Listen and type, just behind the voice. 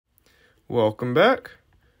Welcome back.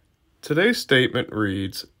 Today's statement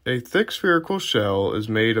reads, a thick spherical shell is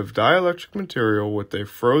made of dielectric material with a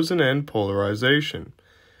frozen end polarization.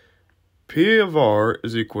 P of r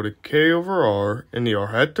is equal to k over r in the r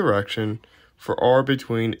hat direction for r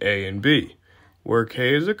between A and B, where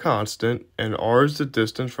k is a constant and r is the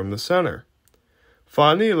distance from the center.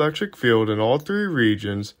 Find the electric field in all three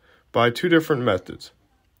regions by two different methods.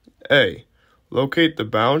 A. Locate the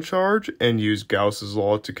bound charge and use Gauss's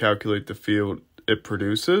law to calculate the field it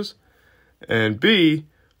produces. And B.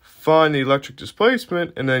 Find the electric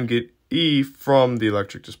displacement and then get E from the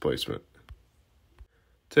electric displacement.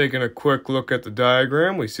 Taking a quick look at the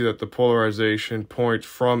diagram, we see that the polarization points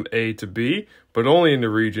from A to B, but only in the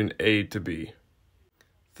region A to B.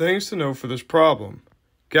 Things to know for this problem.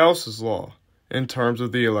 Gauss's law in terms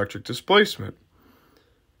of the electric displacement,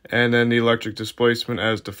 and then the electric displacement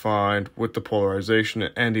as defined with the polarization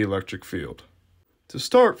and the electric field. To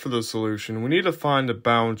start for the solution, we need to find the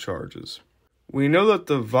bound charges. We know that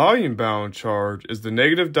the volume bound charge is the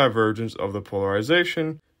negative divergence of the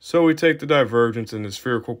polarization, so we take the divergence in the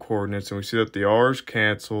spherical coordinates and we see that the r's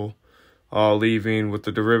cancel, leaving with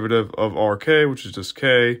the derivative of rk, which is just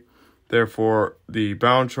k. Therefore, the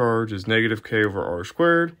bound charge is negative k over r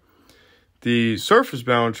squared. The surface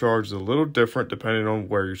bound charge is a little different depending on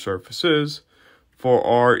where your surface is. For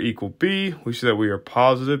r equal b, we see that we are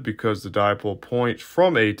positive because the dipole points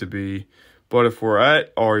from A to B. But if we're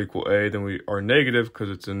at r equal a, then we are negative because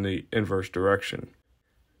it's in the inverse direction.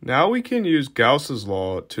 Now we can use Gauss's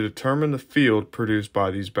law to determine the field produced by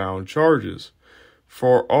these bound charges.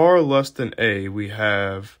 For r less than a, we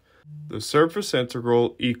have the surface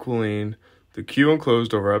integral equaling the q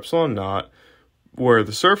enclosed over epsilon naught, where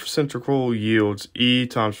the surface integral yields e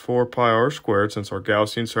times 4 pi r squared since our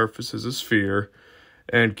Gaussian surface is a sphere,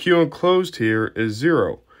 and q enclosed here is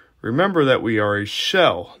 0. Remember that we are a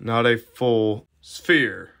shell, not a full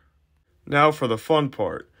sphere. Now for the fun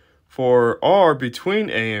part. For r between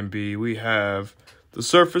a and b, we have the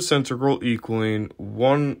surface integral equaling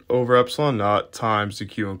 1 over epsilon naught times the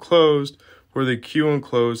q enclosed, where the q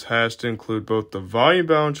enclosed has to include both the volume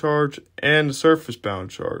bound charge and the surface bound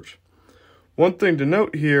charge. One thing to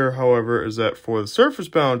note here, however, is that for the surface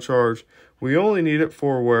bound charge, we only need it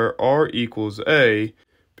for where r equals a,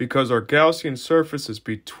 because our Gaussian surface is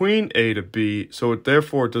between A to B, so it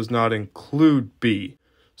therefore does not include B.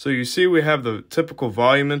 So you see we have the typical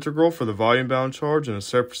volume integral for the volume bound charge and a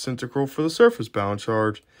surface integral for the surface bound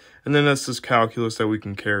charge, and then that's this calculus that we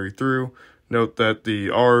can carry through. Note that the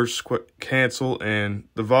r's cancel in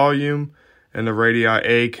the volume, and the radii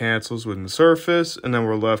a cancels within the surface, and then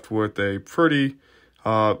we're left with a pretty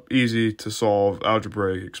easy to solve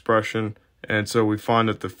algebraic expression. And so we find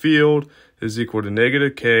that the field is equal to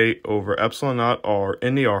negative k over epsilon naught r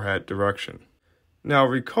in the r hat direction. Now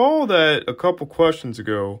recall that a couple questions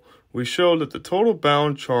ago, we showed that the total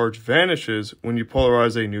bound charge vanishes when you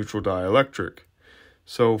polarize a neutral dielectric.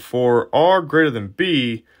 So for r greater than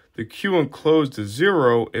b, the q enclosed is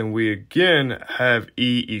 0, and we again have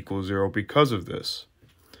E equals 0 because of this.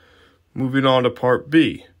 Moving on to part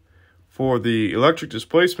B. For the electric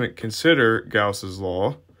displacement, consider Gauss's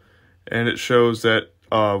law, and it shows that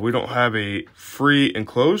we don't have a free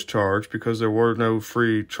enclosed charge because there were no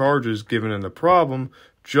free charges given in the problem,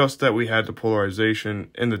 just that we had the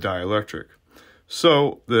polarization in the dielectric.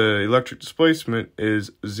 So the electric displacement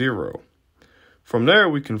is 0. From there,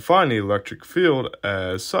 we can find the electric field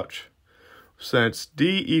as such. Since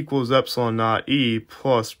D equals epsilon naught E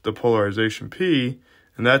plus the polarization P,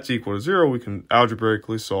 and that's equal to 0, we can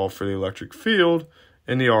algebraically solve for the electric field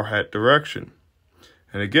in the r hat direction.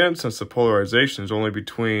 And again, since the polarization is only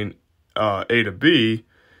between A to B,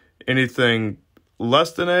 anything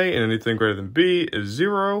less than A and anything greater than B is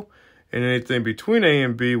 0, and anything between A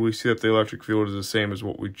and B, we see that the electric field is the same as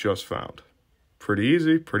what we just found. Pretty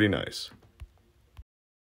easy, pretty nice.